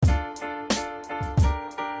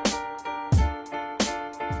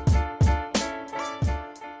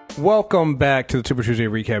Welcome back to the Super Tuesday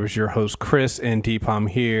Recap. It's your host, Chris, and Deepam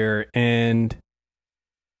here. And,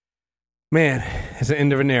 man, it's the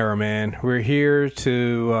end of an era, man. We're here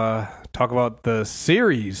to talk about the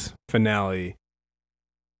series finale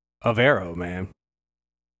of Arrow, man.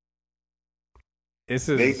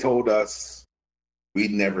 They told us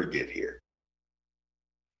we'd never get here.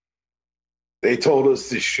 They told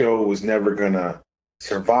us this show was never going to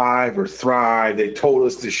survive or thrive. They told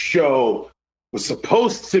us the show was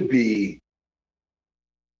supposed to be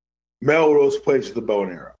Melrose Place with the bow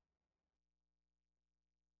and arrow.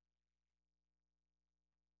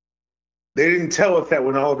 They didn't tell us that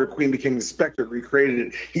when Oliver Queen became the Spectre, recreated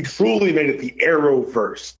it, he truly made it the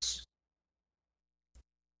Arrowverse.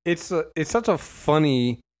 It's such a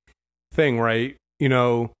funny thing, right? You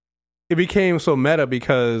know, it became so meta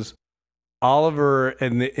because Oliver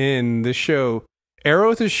in this show,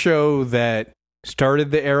 Arrow is a show that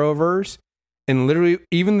started the Arrowverse, and literally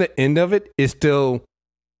even the end of it is still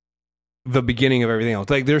the beginning of everything else.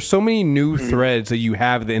 Like, there's so many new threads that you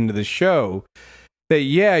have at the end of the show that,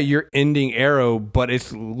 yeah, you're ending Arrow, but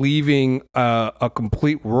it's leaving a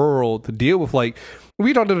complete world to deal with. Like,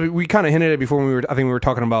 we kind of hinted at it before when I think we were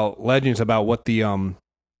talking about Legends, about what the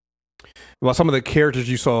well, some of the characters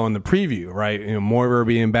you saw in the preview, right? You know, Moira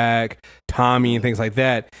being back, Tommy, and things like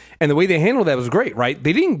that. And the way they handled that was great, right?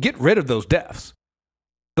 They didn't get rid of those deaths.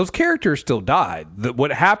 Those characters still died.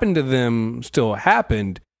 What happened to them still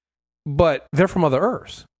happened, but they're from other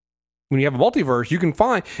Earths. When you have a multiverse, you can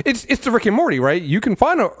find it's the Rick and Morty, right? You can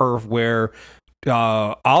find an Earth where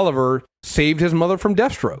Oliver saved his mother from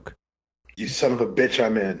Deathstroke. You son of a bitch,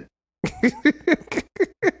 I'm in.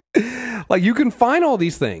 Like, you can find all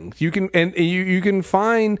these things. You can you can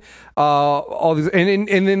find all these, and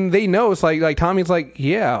then they know. It's like Tommy's like,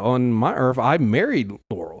 yeah, on my Earth, I married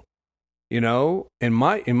Laurel. You know, in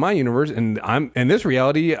my universe, and I'm in this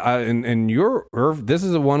reality, in your Earth, this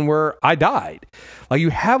is the one where I died. Like,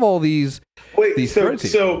 you have all these. Wait, these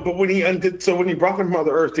but when he brought them from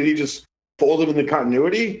other Earth, did he just fold them in the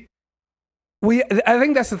continuity? I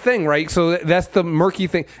think that's the thing, right? So that's the murky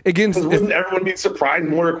thing. Again, wouldn't everyone be surprised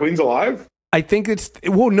Moira Queen's alive? I think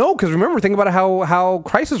no, because remember, think about how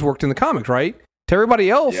Crisis worked in the comics, right? To everybody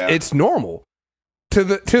else, it's normal. To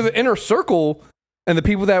the inner circle. And the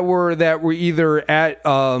people that were either at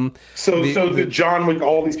did John wake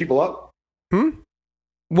all these people up?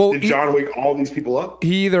 Well, did John wake all these people up?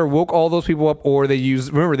 He either woke all those people up, or they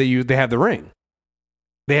have the ring.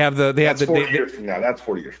 That's 40 years from now. That's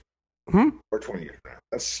 40 years. Or 20 years from now.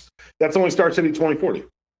 That's only Star City 2040.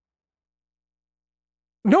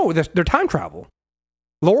 No, they're time travel.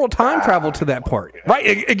 Laurel time traveled to that part,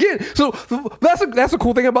 right? Again, so that's a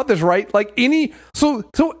cool thing about this, right? Like so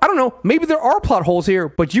I don't know. Maybe there are plot holes here,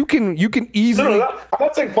 but you can easily. No, I'm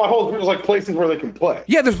not saying plot holes. There's like places where they can play.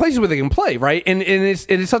 Yeah, there's places where they can play, right? And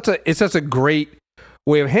it's such a great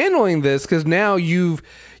way of handling this, because now you've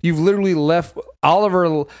literally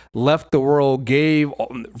Oliver left the world,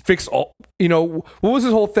 fixed all. You know, what was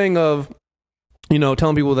this whole thing of, you know,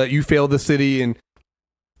 telling people that you failed the city and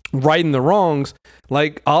righting the wrongs?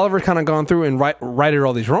 Like, Oliver kind of gone through and righted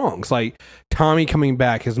all these wrongs, like Tommy coming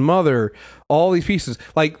back, his mother, all these pieces,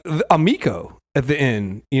 like Amiko at the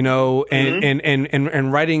end, you know,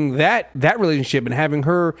 and writing that relationship and having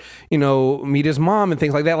her, you know, meet his mom and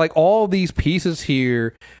things like that. Like, all these pieces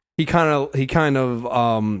here, he kind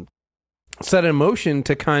of set in motion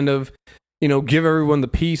to kind of, you know, give everyone the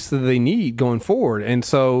peace that they need going forward. And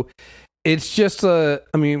so it's just I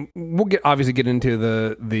mean, we'll obviously get into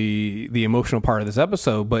the emotional part of this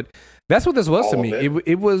episode, but that's what this was to me.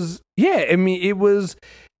 It was, yeah. I mean, it was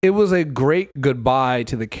a great goodbye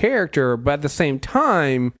to the character, but at the same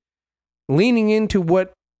time, leaning into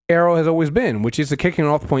what Arrow has always been, which is the kicking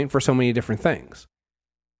off point for so many different things.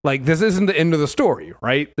 Like, this isn't the end of the story,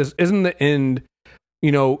 right? This isn't the end.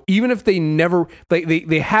 You know, even if they never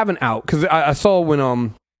they have an out, because I saw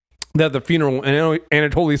when that the funeral, and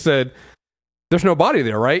Anatoly said, there's no body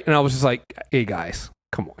there, right? And I was just like, hey, guys,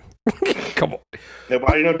 come on. Come on. No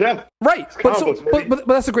body, no death. Right. But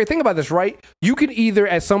that's the great thing about this, right? You could either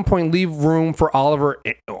at some point leave room for Oliver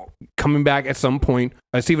coming back at some point,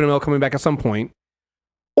 Stephen Amell coming back at some point,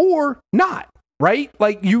 or not, right?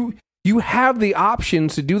 Like, you have the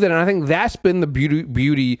options to do that. And I think that's been the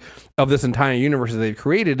beauty of this entire universe that they've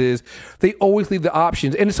created, is they always leave the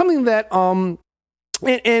options. And it's something that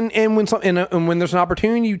And when there's an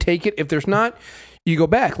opportunity, you take it. If there's not, you go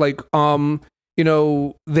back. Like, you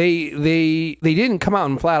know, they didn't come out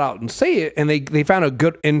and flat out and say it, and they found a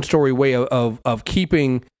good end story way of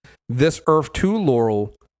keeping this Earth to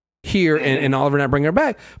Laurel here and Oliver not bringing her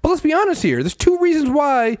back. But let's be honest here. There's two reasons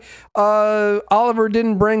why Oliver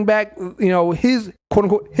didn't bring back, his quote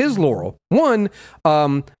unquote his Laurel. One,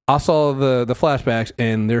 I saw the flashbacks,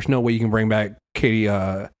 and there's no way you can bring back Katie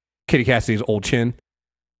Cassidy's old chin.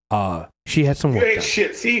 She had some work done.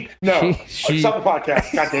 Shit. See, no, stop the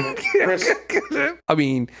podcast. God damn it, Chris. I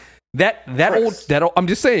mean that Chris. I'm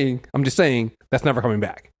just saying that's never coming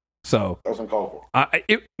back. So that was uncalled for.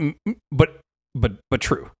 But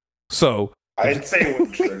true. So I didn't say it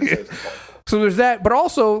wasn't true. So there's that, but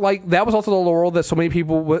also that was also the Laurel that so many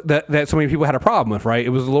people had a problem with, right? It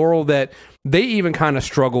was the Laurel that they even kind of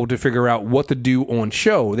struggled to figure out what to do on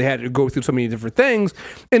show. They had to go through so many different things,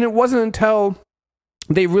 and it wasn't until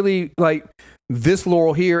they really this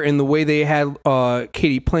Laurel here and the way they had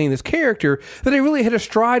Katie playing this character that they really hit a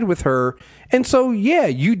stride with her. And so, yeah,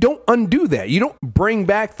 you don't undo that. You don't bring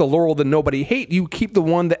back the Laurel that nobody hates. You keep the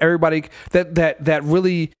one that everybody that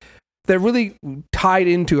really tied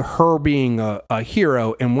into her being a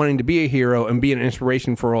hero and wanting to be a hero and being an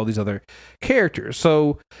inspiration for all these other characters.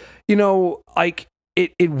 So,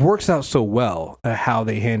 it works out so well how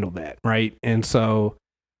they handle that, right? And so,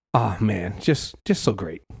 oh man, just so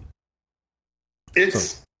great.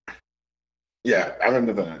 It's yeah, I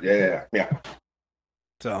remember that. Yeah.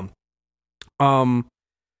 So,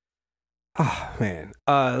 man,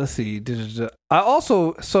 let's see. I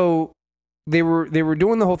also they were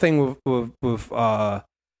doing the whole thing with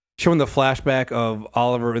showing the flashback of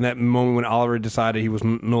Oliver in that moment when Oliver decided he was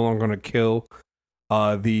no longer going to kill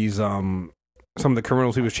these some of the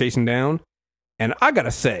criminals he was chasing down. And I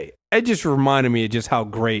gotta say, it just reminded me of just how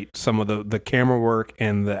great some of the camera work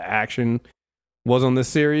and the action was on this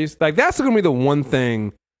series. That's going to be the one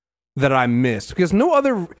thing that I missed, because no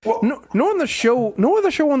other show on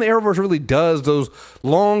the Arrowverse really does those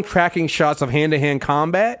long tracking shots of hand-to-hand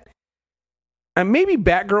combat. And maybe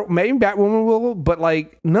Batwoman will, but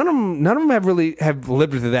none of them have really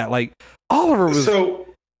lived to that. Oliver was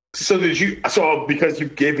So did you? So because you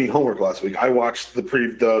gave me homework last week, I watched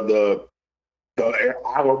the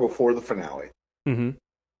hour before the finale, and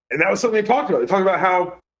that was something they talked about. They talked about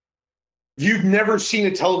how you've never seen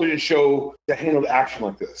a television show that handled action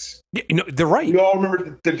like this. Yeah, they're right. We all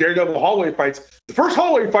remember the Daredevil hallway fights. The first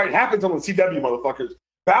hallway fight happens on the CW, motherfuckers.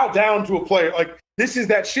 Bow down to a player. This is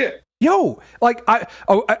that shit. Yo,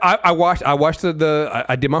 I watched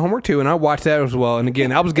I did my homework too, and I watched that as well. And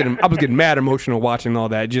again, I was getting mad emotional watching all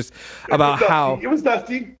that, just about how it was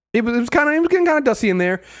dusty. It was getting kind of dusty in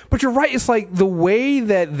there. But you're right. It's the way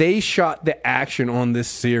that they shot the action on this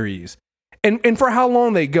series, and for how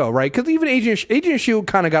long they go, right? Because even Agent of Shield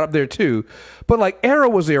kind of got up there too. But Arrow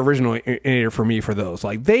was the original for me for those.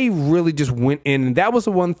 They really just went in, and that was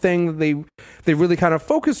the one thing that they really kind of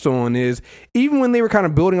focused on, is even when they were kind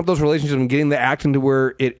of building up those relationships and getting the action to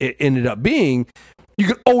where it ended up being, you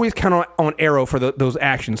could always count on Arrow for those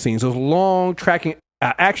action scenes, those long tracking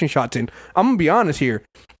action shots. And I'm gonna be honest here,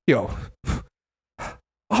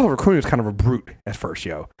 Oliver Queen was kind of a brute at first,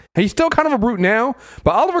 He's still kind of a brute now,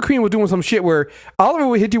 but Oliver Queen was doing some shit where Oliver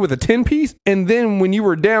would hit you with a 10-piece, and then when you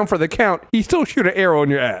were down for the count, he still shoot an arrow in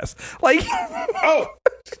your ass.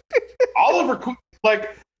 Oliver Queen,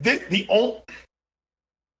 the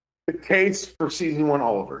case for season 1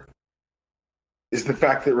 Oliver is the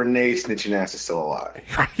fact that Renee Snitching Ass is still alive.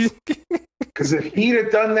 Because if he'd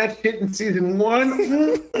have done that shit in season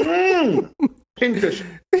 1,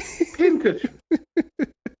 pincushion.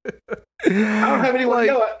 I don't have anyone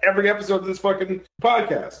yell at every episode of this fucking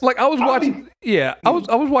podcast. I was watching, I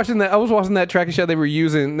was watching that. I was watching that tracking shot they were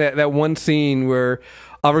using, that one scene where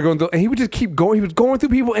Oliver going through, and he would just keep going. He was going through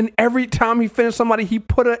people, and every time he finished somebody, he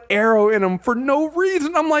put an arrow in them for no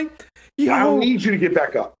reason. I'm like, yo, I don't need you to get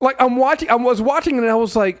baback up. I was watching, and I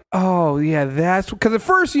was like, oh yeah, that's because at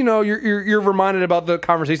first, you're reminded about the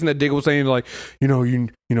conversation that Diggle was saying,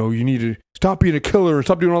 you need to stop being a killer and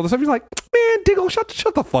stop doing all this stuff. He's like, man, Diggle, shut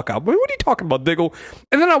the fuck up. What are you talking about, Diggle?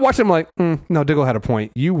 And then I watched him no, Diggle had a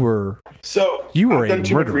point. You were I've done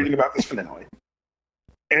too much reading about this finale,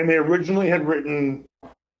 and they originally had written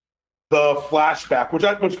the flashback, which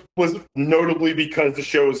was notably because the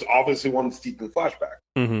show is obviously one steeped in flashback.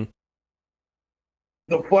 Mm-hmm.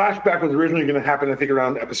 The flashback was originally going to happen, I think,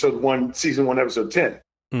 around season 1, episode 10.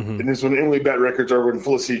 Mm-hmm. And this is when Emily Bet records are when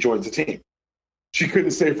Felicity joins the team. She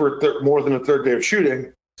couldn't stay for more than a third day of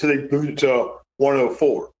shooting, so they moved it to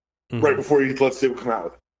 104, right before he lets Diggle come out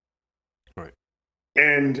with it. Right.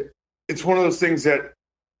 And it's one of those things that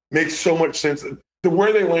makes so much sense.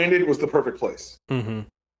 Where they landed was the perfect place. Mm-hmm.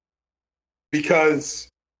 Because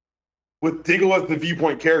with Diggle as the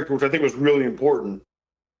viewpoint character, which I think was really important,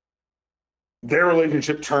 their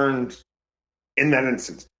relationship turned in that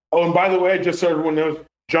instance. Oh, and by the way, just so everyone knows,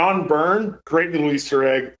 John Byrne, great little Easter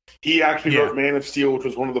egg. He actually wrote Man of Steel, which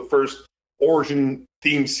was one of the first origin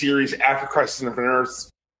themed series after Crisis on Infinite Earths.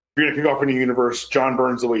 If you're going to kick off a new universe, John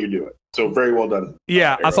Byrne's the way you do it. So very well done.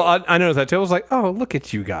 Yeah, I noticed that too. I was like, oh, look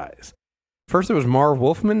at you guys. First it was Marv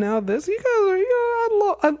Wolfman, now this. You guys are,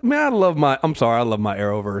 I love my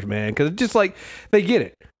Arrowverse, man, because it's just like they get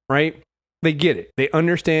it, right? They get it. They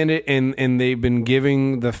understand it, and they've been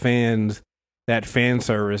giving the fans that fan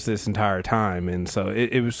service this entire time, and so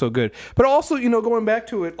it was so good. But also, going back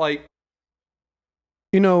to it, like,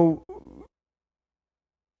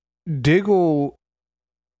 Diggle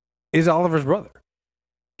is Oliver's brother.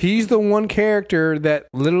 He's the one character that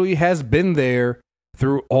literally has been there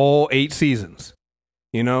through all 8 seasons,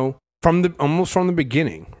 almost from the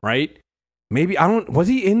beginning, right? Maybe was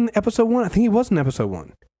he in episode 1? I think he was in episode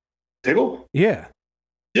 1. Diggle? Yeah.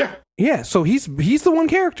 Yeah. Yeah. So he's the one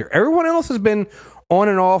character. Everyone else has been on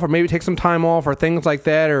and off, or maybe take some time off, or things like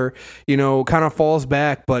that, or kind of falls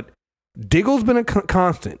back. But Diggle's been a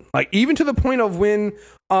constant, like even to the point of when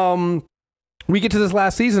we get to this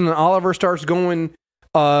last season and Oliver starts going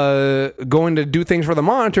to do things for the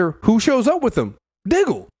Monitor. Who shows up with him?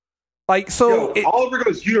 Diggle. Like, so Oliver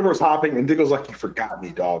goes universe hopping, and Diggle's like, "You forgot me,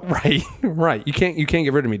 dog." Right. You can't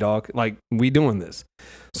get rid of me, dog. Like, we doing this.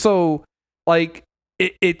 So, like,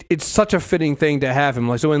 it's such a fitting thing to have him.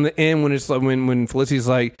 Like, so in the end, when it's like, when Felicity's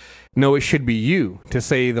like, "No, it should be you to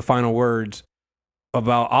say the final words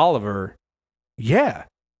about Oliver." Yeah,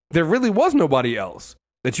 there really was nobody else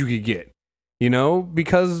that you could get,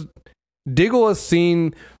 because Diggle has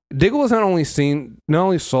not only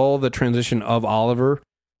saw the transition of Oliver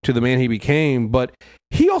to the man he became, but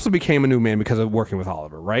he also became a new man because of working with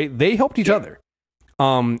Oliver, right? They helped each other.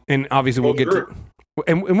 And obviously we'll get to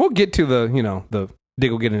the, the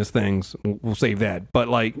Diggle getting his things. We'll save that. But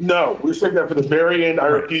like, no, we'll save that for the very end. I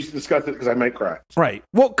refuse to discuss it because I might cry. Right.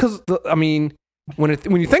 Well, because when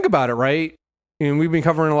you think about it, right? And we've been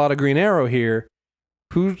covering a lot of Green Arrow here.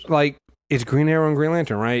 Who's like, it's Green Arrow and Green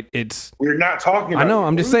Lantern, right? We're not talking about I know,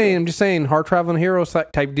 I'm just saying hard traveling heroes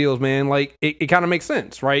type deals, man. Like, it kind of makes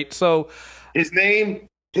sense, right? So his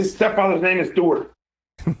stepfather's name is Stewart.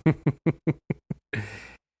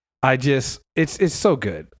 It's so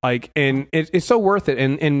good. Like, and it's so worth it.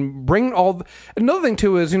 And bring another thing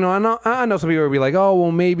too is, I know some people will be like, oh,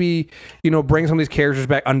 well, maybe, bring some of these characters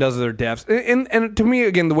back undoes their deaths. And to me,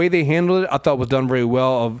 again, the way they handled it, I thought was done very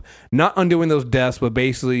well, of not undoing those deaths, but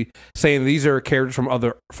basically saying these are characters from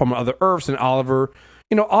other Earths. And Oliver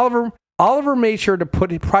made sure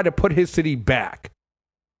to try to put his city back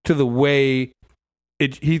to the way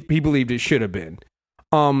he believed it should have been.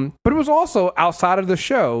 But it was also, outside of the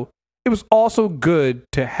show, it was also good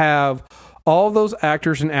to have all those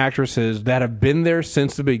actors and actresses that have been there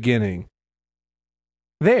since the beginning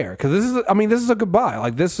there. Because this is a goodbye.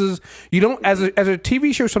 Like, this is, you don't, as a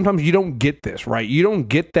TV show, sometimes you don't get this, right? You don't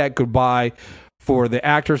get that goodbye for the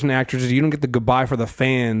actors and actresses. You don't get the goodbye for the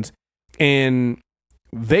fans. And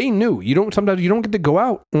they knew. Sometimes you don't get to go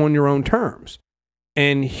out on your own terms.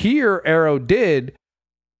 And here, Arrow did.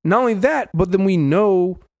 Not only that, but then we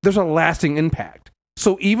know there's a lasting impact.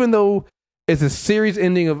 So even though it's a series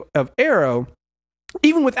ending of Arrow,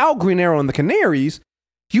 even without Green Arrow and the Canaries,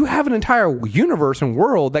 you have an entire universe and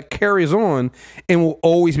world that carries on and will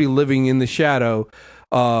always be living in the shadow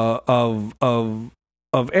of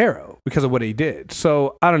Arrow because of what he did.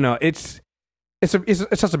 So I don't know. It's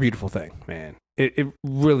such a beautiful thing, man. It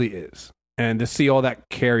really is. And to see all that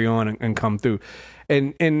carry on and come through,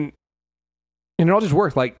 and it all just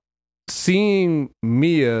worked. Like, seeing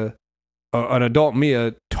Mia, an adult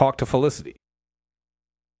Mia, talk to Felicity.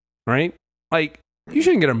 Right? Like, you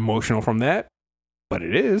shouldn't get emotional from that, but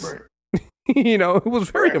it is. Right. It was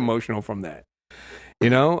very emotional from that.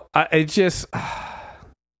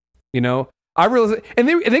 I realized, and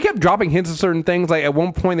they kept dropping hints of certain things. Like, at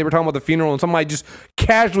one point they were talking about the funeral, and somebody just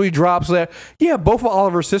casually drops that, yeah, both of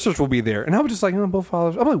Oliver's sisters will be there. And I was just like, both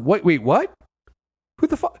Oliver's. I'm like, wait, what? Who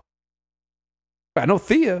the fuck? I know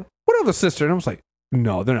Thea. What other sister? And I was like,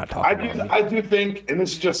 no, they're not talking about me. I do think, and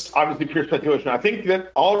this is just obviously pure speculation, I think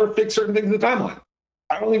that Oliver fixed certain things in the timeline.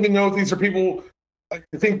 I don't even know if these are people, I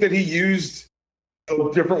think that he used a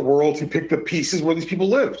different world to pick the pieces where these people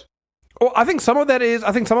lived. Well, I think some of that is,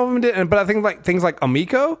 I think some of them did, but I think like things like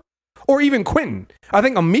Amico or even Quentin. I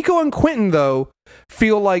think Amico and Quentin, though,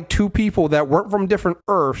 feel like two people that weren't from different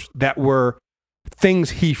Earths that were things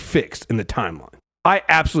he fixed in the timeline. I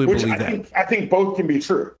absolutely believe that. I think both can be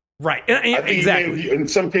true. Right. Exactly. In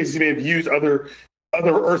some cases, he may have used other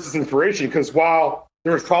Earths as inspiration, because while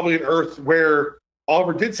there was probably an Earth where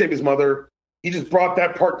Oliver did save his mother, He just brought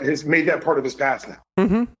that part, made that part of his past now.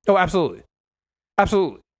 Mm-hmm. Oh, absolutely.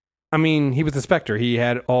 Absolutely. I mean, he was the Spectre. He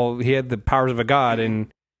had the powers of a god, and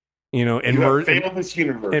you know, and merge this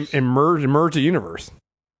universe, and merge a universe.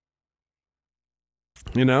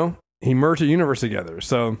 You know, he merged a universe together.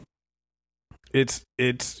 So it's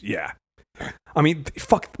yeah. I mean,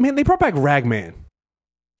 fuck, man, they brought back Ragman.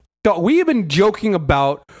 Dog, we have been joking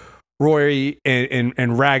about Roy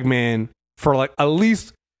and Ragman for like at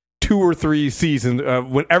least 2 or 3 seasons.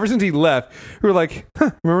 Ever since he left, we were like,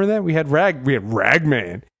 huh, remember that we had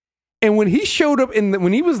Ragman. And when he showed up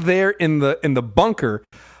when he was there in the bunker,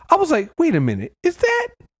 I was like, wait a minute, is that?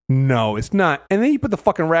 No, it's not. And then he put the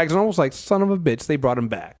fucking rags on. I was like, son of a bitch, they brought him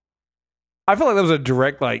back. I feel like that was a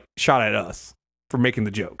direct like shot at us for making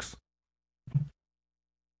the jokes. You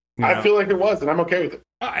know? I feel like it was, and I'm okay with it.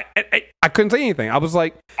 I couldn't say anything. I was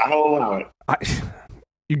like, I'll allow it.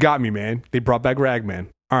 You got me, man. They brought back Ragman.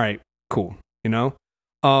 All right, cool. You know,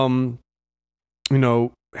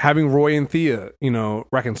 having Roy and Thea, you know,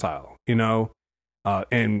 reconcile, you know,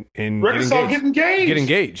 and get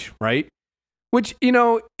engaged, right? Which, you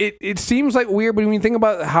know, it seems like weird, but when you think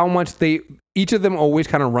about how much each of them always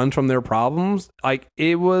kind of runs from their problems, like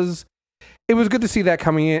it was good to see that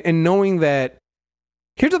coming in and knowing that.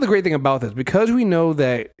 Here's the great thing about this, because we know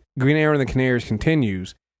that Green Arrow and the Canaries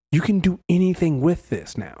continues, you can do anything with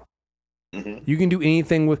this now. Mm-hmm. You can do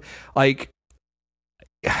anything with, like,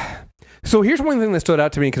 so here's one thing that stood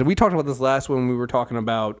out to me, because we talked about this last when we were talking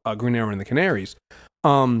about Green Arrow and the Canaries,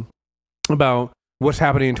 about what's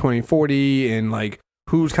happening in 2040 and like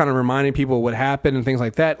who's kind of reminding people what happened and things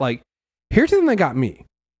like that. Like, here's the thing that got me.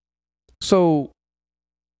 So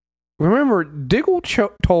remember, Diggle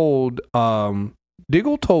told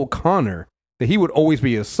Connor that he would always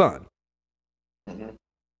be his son. Mm-hmm.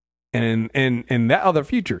 And in that other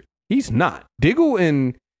future, he's not. Diggle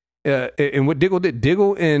and what Diggle did,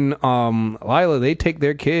 Diggle and Lila, they take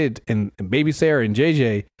their kids and baby Sarah and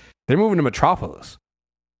JJ, they're moving to Metropolis.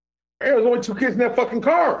 Hey, there's only 2 kids in that fucking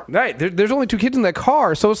car. Right. There's only 2 kids in that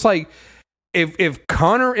car. So it's like, if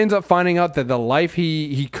Connor ends up finding out that the life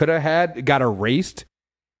he could have had got erased,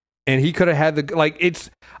 and he could have had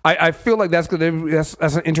I feel like that's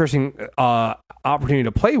an interesting opportunity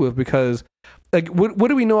to play with, because like what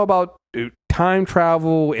do we know about time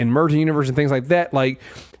travel and merging universe and things like that? Like,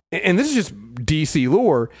 and this is just DC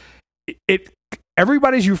lore.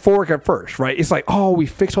 Everybody's euphoric at first, right? It's like, oh, we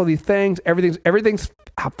fixed all these things. Everything's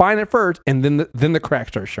fine at first, and then the cracks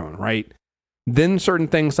start showing, right? Then certain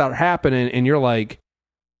things start happening, and you're like,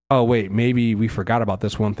 oh wait, maybe we forgot about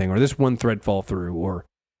this one thing, or this one thread fall through, or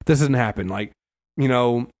this doesn't happen. Like, you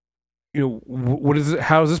know, what is it?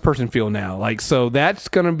 How does this person feel now? Like, so it's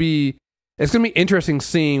gonna be interesting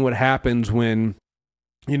seeing what happens when,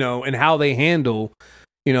 you know, and how they handle,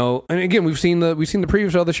 you know. And again, we've seen the previews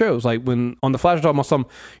of other shows, like when on the Flash talking about some,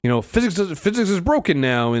 you know, physics is broken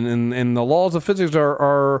now, and the laws of physics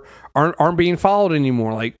aren't being followed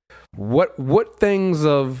anymore. Like, what things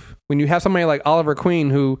of when you have somebody like Oliver Queen,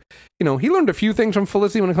 who, you know, he learned a few things from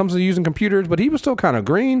Felicity when it comes to using computers, but he was still kind of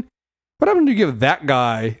green. What happened to give that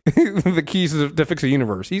guy the keys to fix a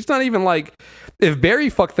universe? He's not even like, if Barry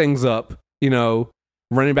fucked things up, you know,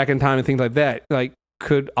 running back in time and things like that. Like,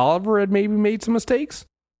 could Oliver have maybe made some mistakes?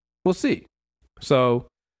 We'll see. So,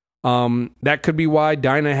 that could be why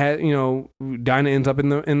Dinah ends up in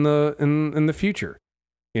the future,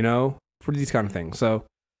 you know, for these kind of things. So,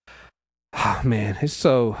 man, it's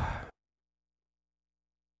so.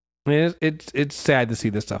 Man, it's sad to see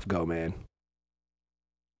this stuff go, man.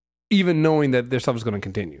 Even knowing that this stuff is going to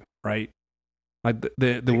continue, right? Like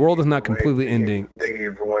the world is not completely ending. They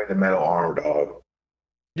gave Roy the metal arm, dog.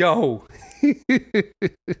 Yo,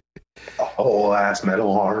 a whole ass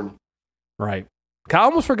metal arm. Right. I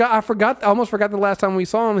almost forgot the last time we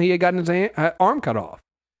saw him, he had gotten his arm cut off,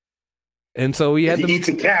 and so he eats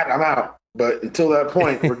a cat. I'm out. But until that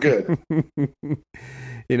point, we're good.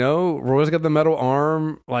 You know, Roy's got the metal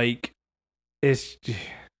arm. Like, it's,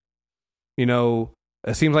 you know,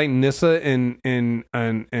 it seems like Nyssa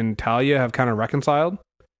and Talia have kind of reconciled.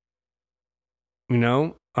 You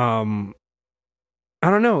know, I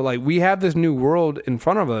don't know. Like, we have this new world in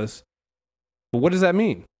front of us, but what does that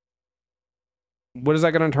mean? What is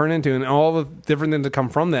that going to turn into? And all the different things that come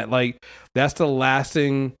from that. Like, that's the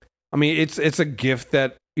lasting. I mean, it's a gift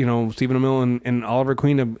that, you know, Stephen Amell and Oliver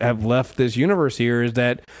Queen have left this universe here, is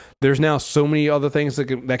that there's now so many other things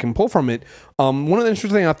that can pull from it. One of the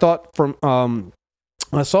interesting things I thought from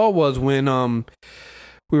I saw was when when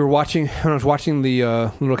I was watching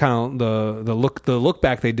the little kind of the look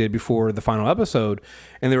back they did before the final episode,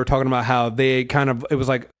 and they were talking about how they kind of, it was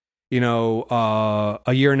like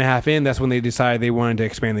a year and a half in, that's when they decided they wanted to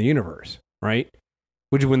expand the universe, right?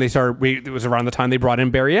 Which is when they started. It was around the time they brought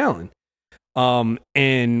in Barry Allen.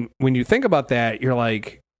 And when you think about that, you're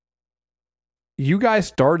like, you guys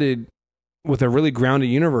started with a really grounded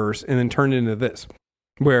universe and then turned into this,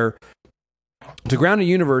 where it's a grounded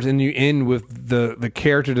universe, and you end with the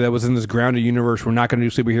character that was in this grounded universe. We're not going to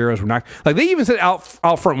do superheroes. We're not, like, they even said out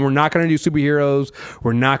front, we're not going to do superheroes.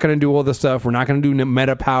 We're not going to do all this stuff. We're not going to do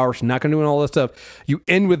meta powers. We're not going to do all this stuff. You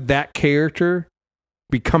end with that character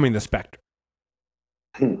becoming the Spectre.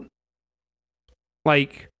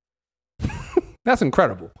 Like, that's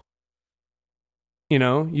incredible.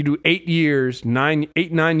 You do 8 years, 9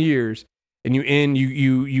 years, and you end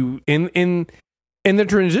in the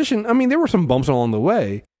transition. I mean, there were some bumps along the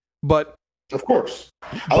way, but of course,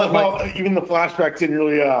 I love how even the flashbacks didn't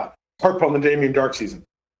really harp on the Damien Dark season.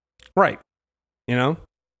 Right. They knew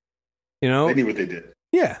what they did.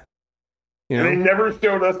 Yeah. And they never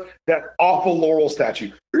showed us that awful Laurel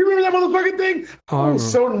statue. Remember that motherfucking thing? I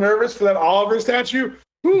was so nervous for that Oliver statue.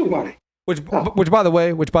 Ooh, buddy. Which by the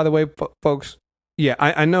way, folks, yeah,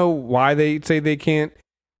 I know why they say they can't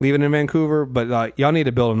leave it in Vancouver, but y'all need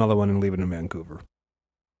to build another one and leave it in Vancouver.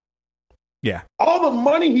 Yeah. All the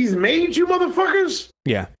money he's made, you motherfuckers.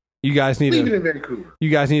 Yeah. You guys need leave it in Vancouver. You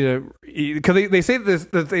guys need to, because they say this.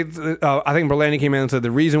 I think Berlanti came in and said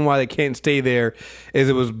the reason why they can't stay there is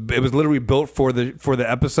it was literally built for the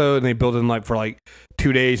episode, and they built it for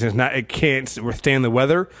 2 days, and it can't withstand the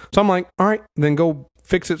weather. So I'm like, all right, then go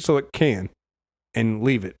fix it so it can, and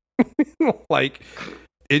leave it. Like,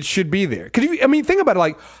 it should be there. Because think about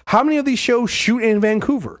it. How many of these shows shoot in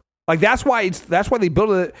Vancouver? That's why they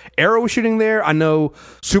built it. Arrow was shooting there. I know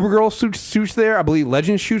Supergirl shoots there. I believe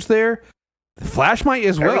Legends shoots there. Flash might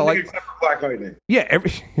as well. Everything except for Black Lightning. Yeah,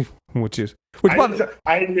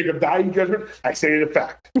 I didn't make a value judgment. I stated a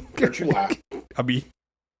fact. Don't you laugh? I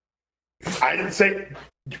didn't say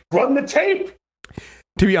run the tape.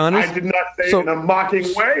 To be honest, I did not say it in a mocking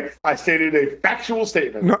way. I stated a factual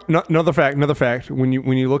statement. Another fact. When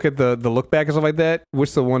you look at the look back and stuff like that,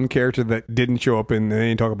 what's the one character that didn't show up and they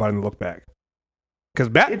didn't talk about in the look back? Because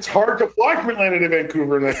it's hard to fly from Atlanta to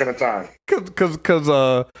Vancouver in that kind of time. Because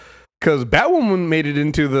Batwoman made it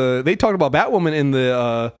into the. They talked about Batwoman in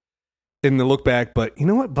the look back, but you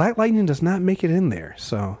know what? Black Lightning does not make it in there.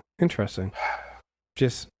 So interesting.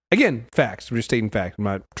 Just again, facts. We're just stating facts. I'm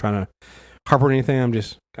not trying to harp or anything. I'm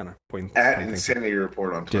just kind of pointing at Insanity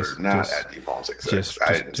Report on Twitter, not at Default66.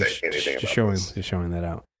 I didn't say anything about this. Just showing that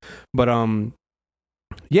out. But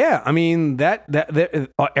yeah, I mean that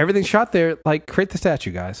everything shot there. Create the statue,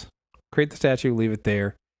 guys. Create the statue. Leave it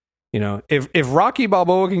there. If Rocky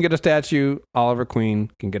Balboa can get a statue, Oliver Queen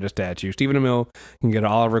can get a statue. Stephen Amell can get an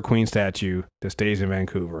Oliver Queen statue that stays in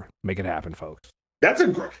Vancouver. Make it happen, folks. That's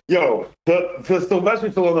the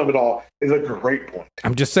Sylvester Stallone of it all is a great point.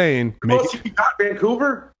 I'm just saying. You got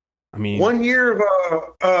Vancouver. I mean, 1 year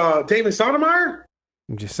of David Sotomayor.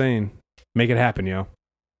 I'm just saying, make it happen, yo.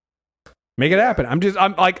 Make it happen.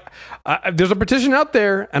 There's a petition out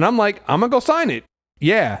there, and I'm like, I'm gonna go sign it.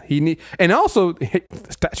 Yeah, and also the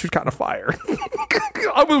statue's kind of fire.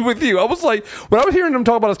 I was with you. I was like, when I was hearing them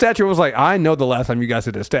talk about a statue, I was like, I know the last time you guys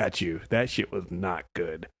did a statue, that shit was not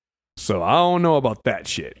good. So I don't know about that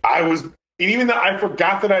shit. Even though I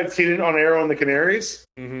forgot that I'd seen it on Arrow and the Canaries.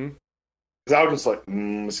 Mm-hmm. Because I was just like,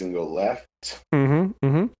 it's going to go left. Mm-hmm.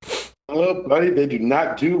 Mm-hmm. Oh, buddy, they do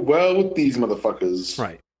not do well with these motherfuckers.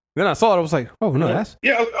 Right. Then I saw it. I was like, oh, no, that's...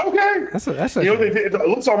 Yeah, okay. That's it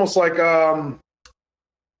looks almost like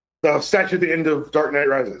the statue at the end of Dark Knight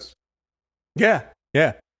Rises. Yeah.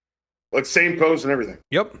 Yeah. Same pose and everything.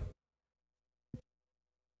 Yep.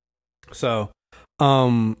 So,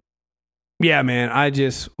 yeah, man,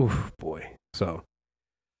 boy. So,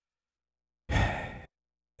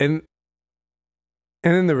 and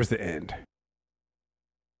then there was the end.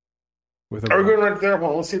 Are we going right there?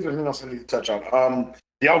 Well, let's see if there's anything else I need to touch on.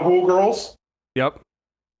 The Al Ghul girls. Yep.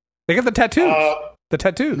 They got the tattoos. The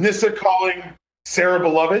tattoos. Nissa calling Sarah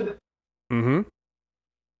beloved. Mm-hmm.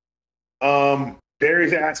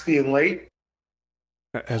 Barry's ass being late.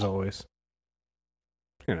 As always.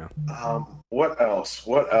 What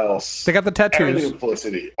else? They got the tattoos. Everything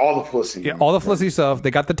Felicity. All the Felicity. Yeah, all the Felicity stuff.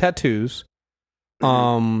 They got the tattoos.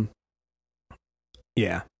 Mm-hmm.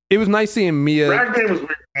 Yeah. It was nice seeing Mia. Ragman was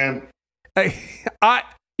weird, man.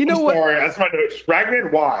 You know what? Sorry, that's my notes.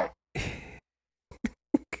 Ragman, why?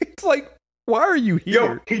 It's like, why are you here?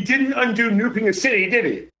 Yo, he didn't undo nuking a city,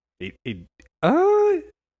 did he? Oh,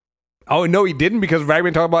 no, he didn't, because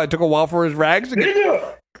Ragman talked about it took a while for his rags to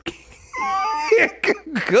get...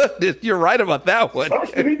 Goodness, you're right about that one.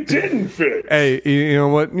 Something he didn't fix. Hey, you know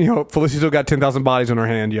what? Felicity still got 10,000 bodies on her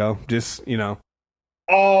hand, yo. Just,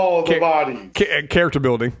 All the bodies. Character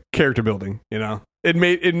building. It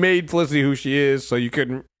made Felicity who she is, so you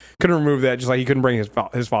couldn't remove that, just like he couldn't bring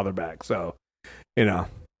his father back. So, yeah.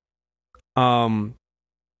 I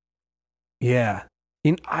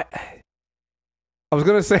was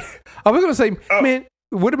gonna say, man,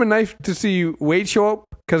 it would have been nice to see Wade show up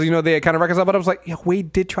because they had kind of reconciled. But I was like,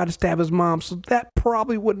 Wade did try to stab his mom, so that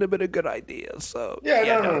probably wouldn't have been a good idea. So no. I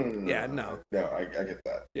get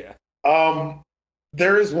that. Yeah.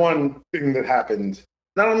 There is one thing that happened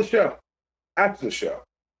not on the show, after the show,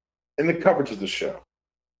 in the coverage of the show.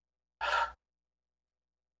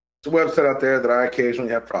 It's a website out there that I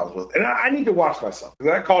occasionally have problems with, and I need to watch myself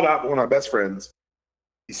because I called out one of my best friends.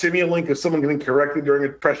 He sent me a link of someone getting corrected during a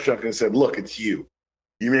press check and said, "Look, it's you.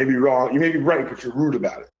 You may be wrong. You may be right, but you're rude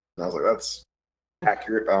about it." And I was like, "That's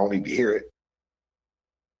accurate. But I don't need to hear it."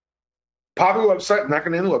 Popular website. I'm not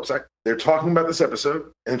going to name the website. They're talking about this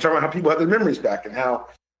episode and they're talking about how people have their memories back and how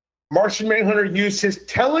Martian Manhunter used his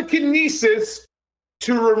telekinesis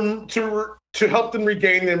to help them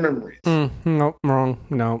regain their memories. Nope, wrong.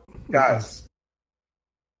 No, guys.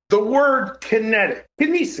 The word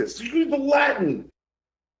kinesis, use the Latin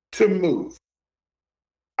to move.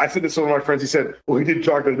 I said this to one of my friends. He said, "Well, he did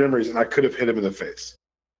jog their memories, and I could have hit him in the face."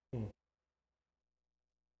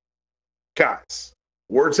 Guys,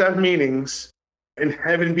 words have meanings, and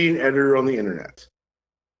heaven being editor on the internet.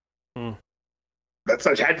 That's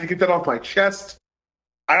I had to get that off my chest.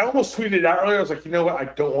 I almost tweeted it out earlier. I was like, you know what? I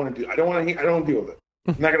don't want to deal with it.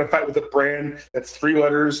 I'm not going to fight with a brand that's 3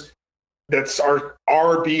 letters, that's our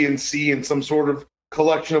R, B, and C in some sort of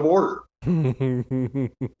collection of order.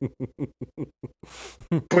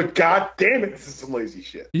 But god damn it, this is some lazy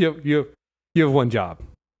shit. You have one job.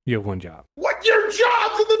 What? Your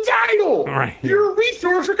job's in the title. All right, you're a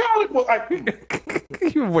resource for comic book.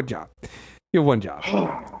 You have one job.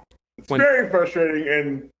 It's very frustrating,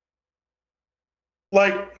 and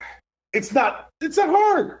it's not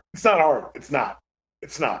hard. It's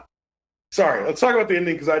not. Sorry, let's talk about the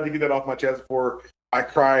ending because I had to get that off my chest before I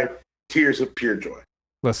cry tears of pure joy.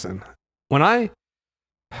 Listen, when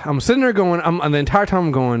I'm sitting there going, the entire time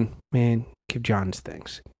I'm going, man, give John's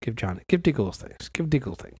things. Give Diggle's things. Give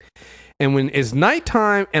Diggle things. And when it's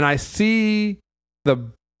nighttime and I see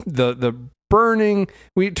the burning,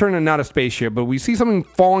 we turn it not a spaceship, but we see something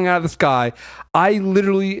falling out of the sky, I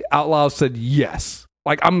literally out loud said yes.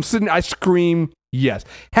 Like I'm sitting, I scream yes.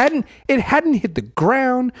 It hadn't hit the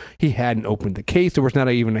ground. He hadn't opened the case. There was not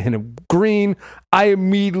even a hint of green. I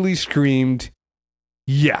immediately screamed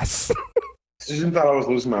yes. Susan thought I was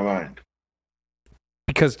losing my mind.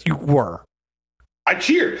 Because you were. I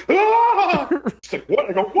cheered. Ah! It's like, what?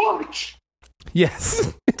 I go, watch.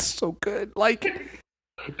 Yes. It's so good. Like,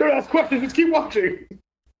 don't ask questions. Just keep watching.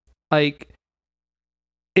 Like,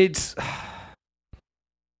 it's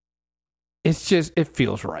just, it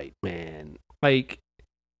feels right, man. Like,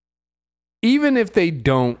 even if they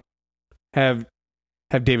don't have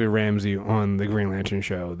David Ramsey on the Green Lantern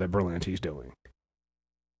show that Berlanti's doing.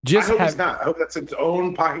 I hope he's not. I hope that's its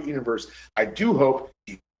own pocket universe. I do hope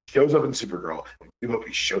he shows up in Supergirl. I do hope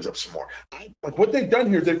he shows up some more. Like what they've done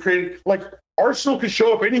here, they've created Arsenal could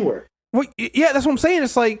show up anywhere. Well, yeah, that's what I'm saying.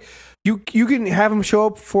 It's like you can have him show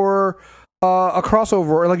up for a crossover,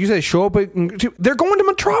 or like you said, show up. They're going to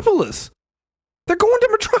Metropolis.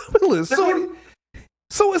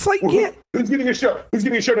 So it's like, yeah. Who's getting a show? Who's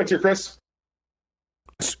getting a show next year, Chris?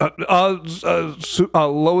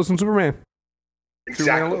 Lois and Superman.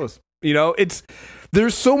 Exactly. Superman Lois.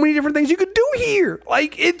 There's so many different things you could do here.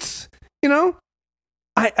 Like it's,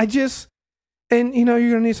 I just, and you're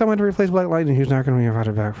gonna need someone to replace Black Lightning who's not gonna be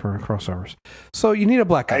invited back for crossovers. So you need a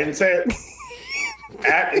black guy. I didn't say it.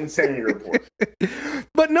 At Insanity Report.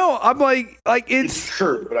 But no, I'm like it's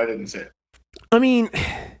true, but I didn't say it. I mean,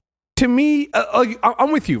 to me,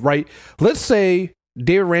 I'm with you, right? Let's say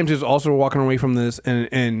David Ramsey is also walking away from this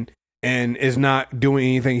and is not doing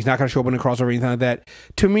anything. He's not going to show up in a crossover or anything like that.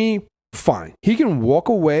 To me, fine. He can walk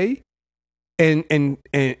away, and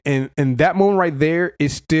that moment right there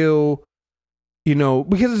is still,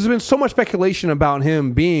 because there's been so much speculation about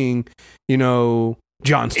him being,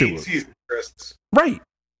 John Stewart. Right.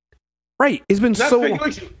 It's been That's so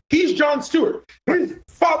speculation. He's John Stewart. His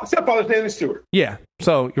stepfather's name is Stewart. Yeah.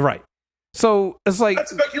 So you're right. So it's like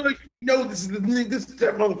that's speculation. No, this is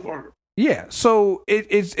that motherfucker. Yeah. So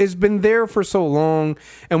it's been there for so long,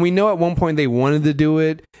 and we know at one point they wanted to do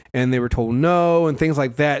it, and they were told no, and things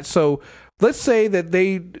like that. So let's say that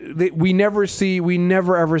we never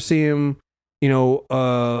ever see him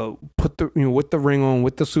put the with the ring on,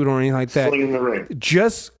 with the suit on, or anything like that. Slinging the ring.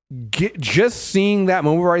 Just seeing that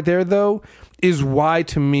moment right there, though, is why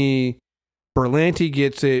to me Berlanti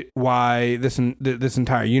gets it. Why this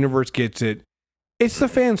entire universe gets it. It's the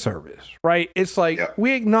fan service, right? It's like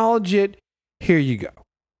we acknowledge it. Here you go.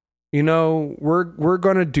 We're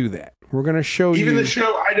gonna do that. We're gonna show you. Even the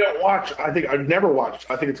show I don't watch. I think I've never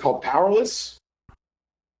watched. I think it's called Powerless.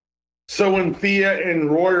 So when Thea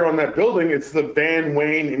and Roy are on that building, it's the Van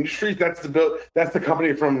Wayne Industries. That's the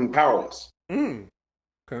company from Powerless.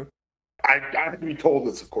 Okay. I have to be told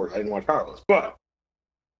this, of course. I didn't watch Powerless, but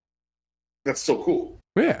that's still cool.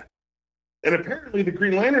 Yeah. And apparently, the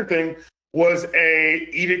Green Lantern thing was a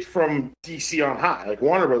edict from DC on high. Like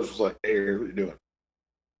Warner Bros. Was like, "Hey, here's what you're doing."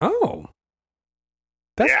 Oh,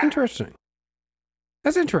 that's interesting.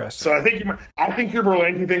 That's interesting. So I think your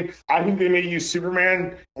Berlanti thing. I think they may use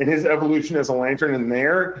Superman and his evolution as a lantern in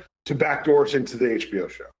there to backdoor us into the HBO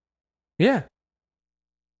show. Yeah.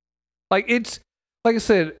 Like I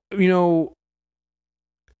said, it's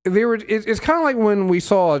kind of like when we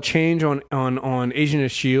saw a change on Agent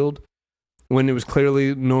of Shield, when it was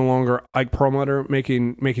clearly no longer Ike Perlmutter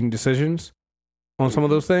making decisions on some of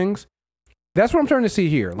those things. That's what I'm starting to see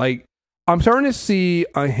here. Like, I'm starting to see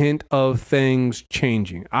a hint of things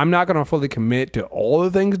changing. I'm not going to fully commit to all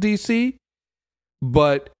the things DC,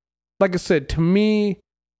 but like I said, to me,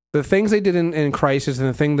 the things they did in Crisis and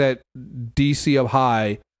the thing that DC up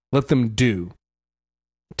high let them do,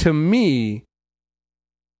 to me,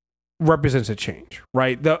 represents a change,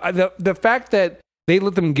 right? The fact that they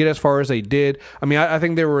let them get as far as they did. I mean, I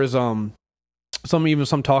think there was some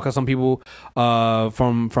talk of some people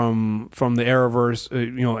from the Arrowverse,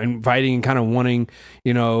 inviting and kind of wanting,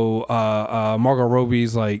 Margot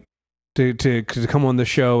Robbie's like to come on the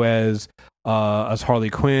show as Harley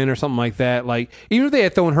Quinn or something like that. Like, even if they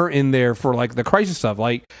had thrown her in there for like the Crisis stuff,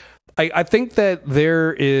 like I think that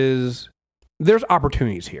there's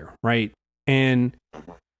opportunities here, right? And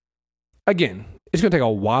again, it's gonna take a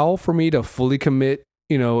while for me to fully commit,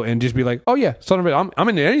 and just be like, oh yeah, son of it, I'm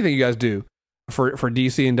into anything you guys do for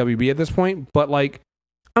DC and WB at this point. But like,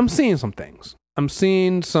 I'm seeing some things. I'm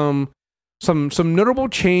seeing some notable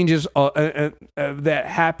changes that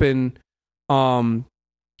happen that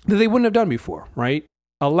they wouldn't have done before, right?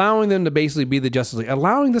 Allowing them to basically be the Justice League,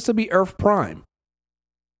 allowing this to be Earth Prime.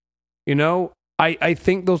 I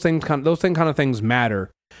think those kind of things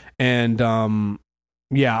matter, and I'm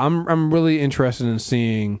really interested in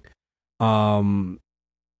seeing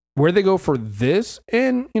where they go for this,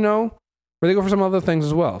 and where they go for some other things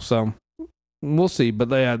as well. So we'll see. But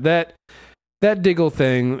yeah, that Diggle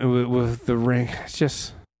thing with the ring, it's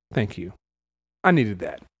just, thank you. I needed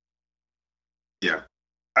that. Yeah,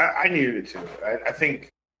 I needed it too. I think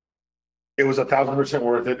it was 1,000%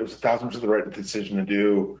 worth it. It was 1,000% the right decision to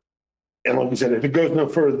do. And like you said, if it goes no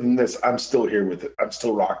further than this, I'm still here with it. I'm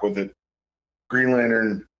still rock with it. Green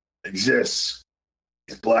Lantern exists.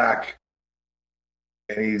 He's black.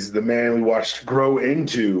 And he's the man we watched grow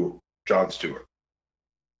into Jon Stewart.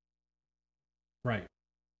 Right.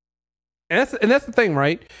 And that's the thing,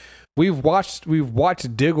 right? We've watched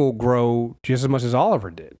Diggle grow just as much as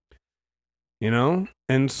Oliver did. And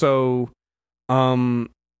so, as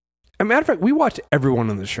a matter of fact, we watched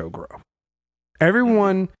everyone on the show grow.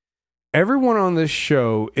 Everyone on this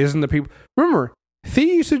show isn't the people. Remember,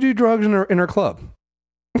 Thea used to do drugs in her club.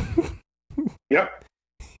 Yep.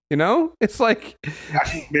 It's like,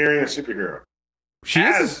 she's marrying a superhero. She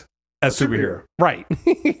is a superhero, right?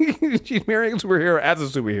 She's marrying a superhero as a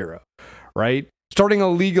superhero, right? Starting a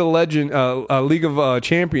League of Legend, a League of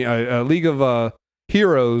Champion, a League of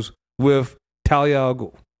Heroes with Talia al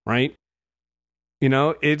Ghul, right?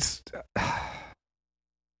 It's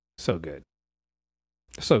so good,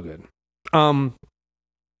 so good.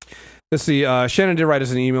 Let's see. Shannon did write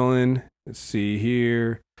us an email in. Let's see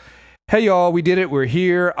here. Hey y'all, we did it. We're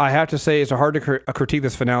here. I have to say it's hard to critique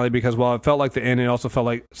this finale because while it felt like the end, it also felt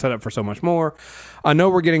like set up for so much more. I know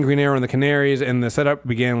we're getting Green Arrow and the Canaries, and the setup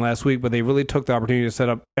began last week, but they really took the opportunity to set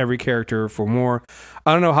up every character for more.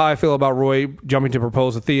 I don't know how I feel about Roy jumping to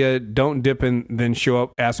propose to Thea. Don't dip and then show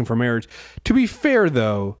up asking for marriage. To be fair,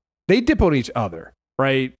 though, they dip on each other,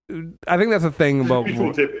 right? I think that's the thing about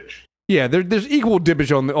Roy. Yeah, there's equal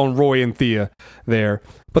dippage on Roy and Thea there.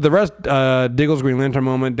 But the rest, Diggle's Green Lantern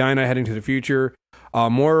moment, Dinah heading to the future,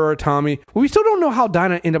 Moira, Tommy. Well, we still don't know how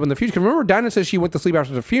Dinah ended up in the future. Because remember, Dinah says she went to sleep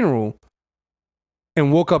after the funeral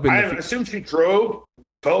and woke up in the future. I assume she drove,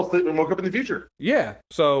 fell asleep, and woke up in the future. Yeah.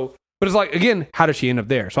 So, but it's like, again, how did she end up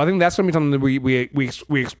there? So I think that's going to be something that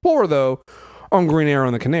we explore, though, on Green Arrow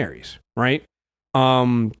and the Canaries, right?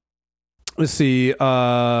 Let's see.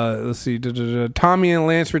 Tommy and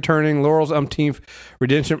Lance returning. Laurel's umpteenth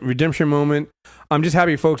redemption moment. I'm just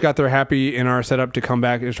happy folks got their happy in our setup to come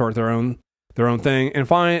back and start their own thing. And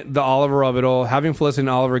finally, the Oliver of it all. Having Felicity and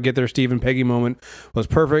Oliver get their Steve and Peggy moment was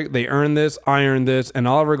perfect. They earned this. I earned this. And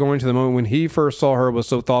Oliver going to the moment when he first saw her was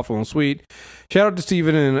so thoughtful and sweet. Shout out to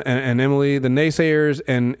Steven and Emily. The naysayers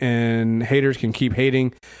and haters can keep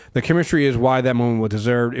hating. The chemistry is why that moment was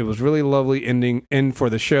deserved. It was really lovely end for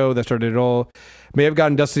the show that started it all. May have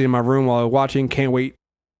gotten dusty in my room while I was watching. Can't wait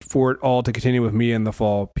for it all to continue with me in the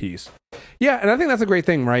fall. Peace. Yeah, and I think that's a great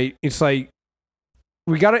thing, right? It's like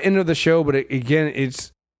we got to end the show, but again,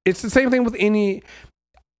 it's the same thing with any.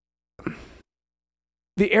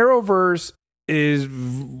 The Arrowverse is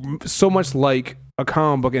so much like a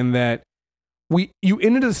comic book in that you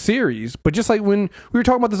ended the series, but just like when we were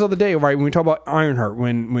talking about this other day, right? When we talk about Ironheart,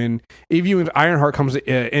 when AVU and Ironheart comes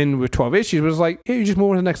in with 12 issues, it was like, hey, you just move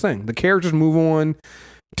on to the next thing. The characters move on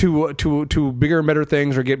to bigger and better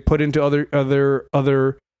things, or get put into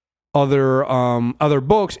other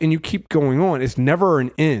books, and you keep going on. It's never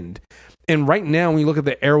an end. And right now, when you look at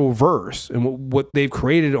the Arrowverse and what they've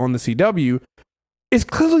created on the CW, it's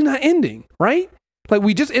clearly not ending, right? Like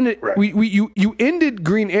we just ended, right. You ended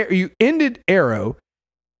Green Arrow, you ended Arrow,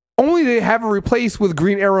 only to have it replaced with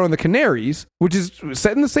Green Arrow and the Canaries, which is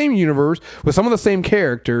set in the same universe with some of the same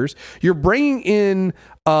characters. You're bringing in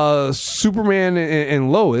Superman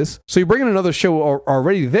and Lois, so you're bringing another show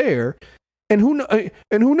already there. And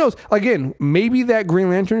who knows? Again, maybe that Green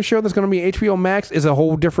Lantern show that's going to be HBO Max is a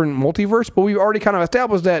whole different multiverse. But we've already kind of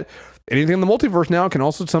established that anything in the multiverse now can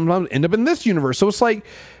also sometimes end up in this universe. So it's like,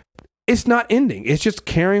 it's not ending. It's just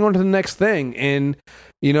carrying on to the next thing. And,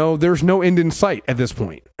 there's no end in sight at this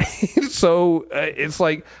point. So it's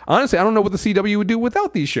like, honestly, I don't know what the CW would do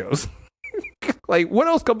without these shows. Like, what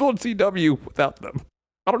else comes on CW without them?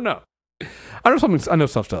 I don't know. I know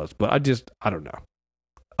stuff does, but I don't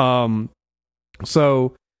know.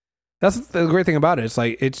 So that's the great thing about it. It's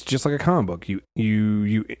like, it's just like a comic book.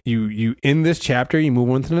 You end this chapter, you move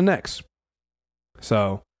on to the next.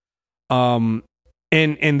 So, and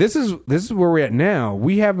this is where we're at now.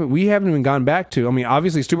 We haven't even gone back to. I mean,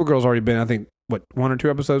 obviously, Supergirl's already been, I think, what, 1 or 2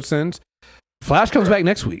 episodes since. Flash comes back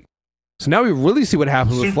next week, so now we really see what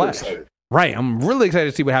happens with Flash. Excited. Right, I'm really excited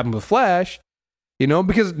to see what happens with Flash.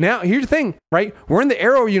 Because now here's the thing, right? We're in the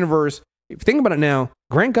Arrow universe. If you think about it now,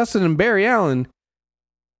 Grant Gustin and Barry Allen,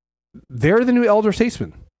 they're the new elder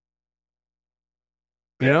statesmen.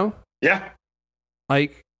 Yeah.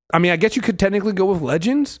 Like, I mean, I guess you could technically go with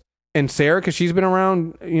Legends and Sarah because she's been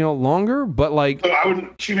around, longer. But like, so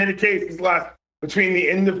she made a case between the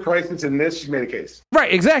end of Crisis and this. She made a case.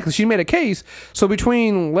 Right, exactly. She made a case. So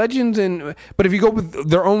between Legends but if you go with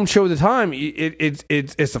their own show at the time, it's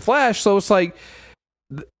the Flash. So it's like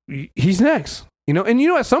he's next. And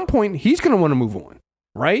at some point he's going to want to move on,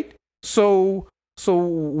 right? So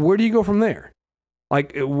where do you go from there?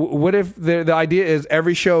 Like, what if the idea is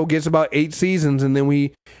every show gets about 8 seasons and then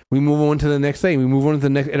we move on to the next thing, we move on to the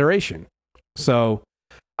next iteration? So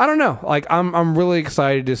I don't know. Like, I'm really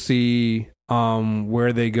excited to see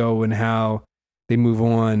where they go and how they move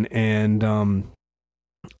on. And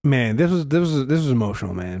man, this was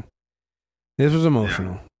emotional, man. This was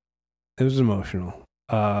emotional. Yeah. It was emotional.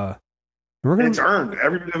 It's earned.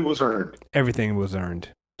 Everything was earned. Everything was earned.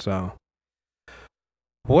 So,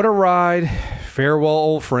 what a ride. Farewell,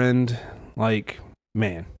 old friend. Like,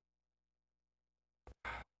 man.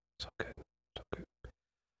 So good. So good.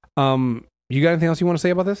 You got anything else you want to say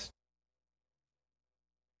about this?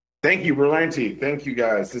 Thank you, Berlanti. Thank you,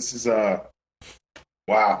 guys. This is,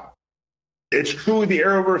 wow. It's truly the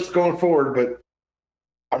Arrowverse going forward, but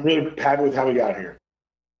I'm really happy with how we got here.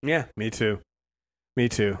 Yeah, me too. Me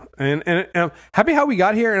too. And I'm happy how we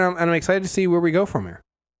got here, and I'm excited to see where we go from here.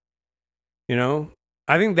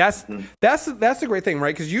 I think that's the great thing,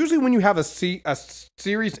 right? Because usually when you have a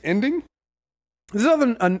series ending, this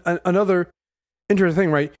is another interesting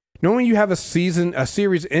thing, right? Normally you have a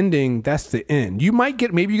series ending, that's the end. You might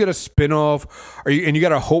get, maybe you get a spinoff, and you got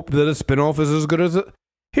to hope that a spinoff is as good as it.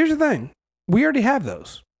 Here's the thing. We already have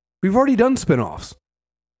those. We've already done spinoffs.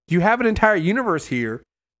 You have an entire universe here,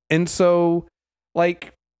 and so,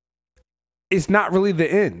 like, it's not really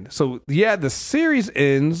the end. So, yeah, the series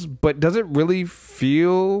ends, but does it really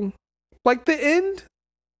feel like the end?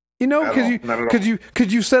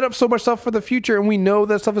 Because you set up so much stuff for the future, and we know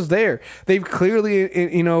that stuff is there. They've clearly,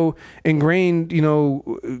 ingrained,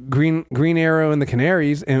 Green Arrow and the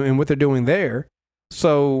Canaries and what they're doing there.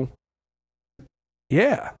 So,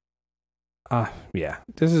 yeah.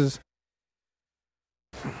 This is,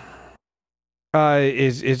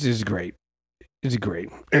 it's just great. It's great.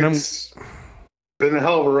 And It's been a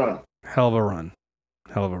hell of a run. Hell of a run.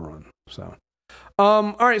 So,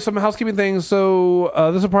 all right. Some housekeeping things. So,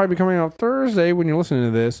 this will probably be coming out Thursday when you're listening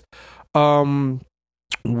to this.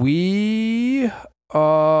 We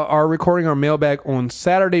are recording our mailbag on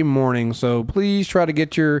Saturday morning. So please try to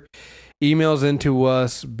get your emails into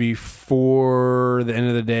us before the end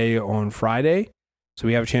of the day on Friday, so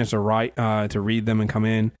we have a chance to read them and come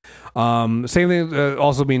in. Same thing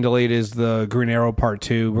also being delayed is the Green Arrow Part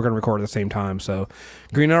 2. We're going to record at the same time. So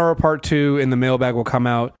Green Arrow Part 2 in the mailbag will come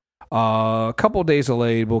out a couple days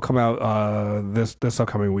delayed. Will come out this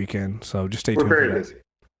upcoming weekend. So just stay tuned. We're very busy.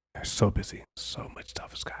 We're so busy. So much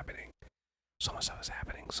stuff is happening.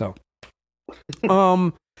 So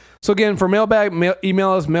so again, for mailbag,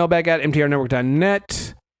 email us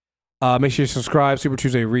mailbag@mtrnetwork.net. Make sure you subscribe. Super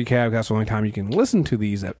Tuesday Recap. That's the only time you can listen to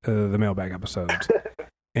these the mailbag episodes.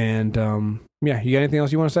 And yeah, you got anything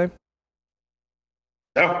else you want to say?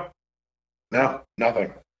 No,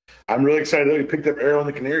 nothing. I'm really excited that we picked up Arrow and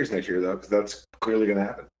the Canaries next year, though, because that's clearly going to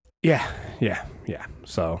happen. Yeah.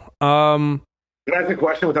 So, can I ask a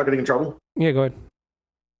question without getting in trouble? Yeah, go ahead.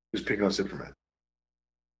 Who's picking on Superman?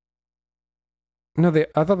 No,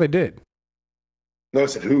 I thought they did. No, I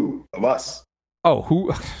said who of us. Oh,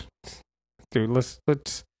 who? Dude, let's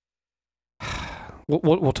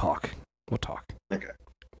we'll talk. Okay,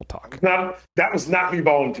 we'll talk. That was not me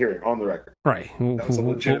volunteering on the record. Right. We'll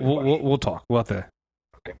talk. We'll have to.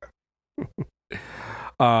 Okay.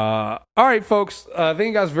 All right, folks. Thank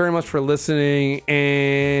you guys very much for listening,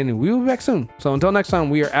 and we will be back soon. So until next time,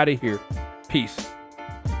 we are out of here. Peace.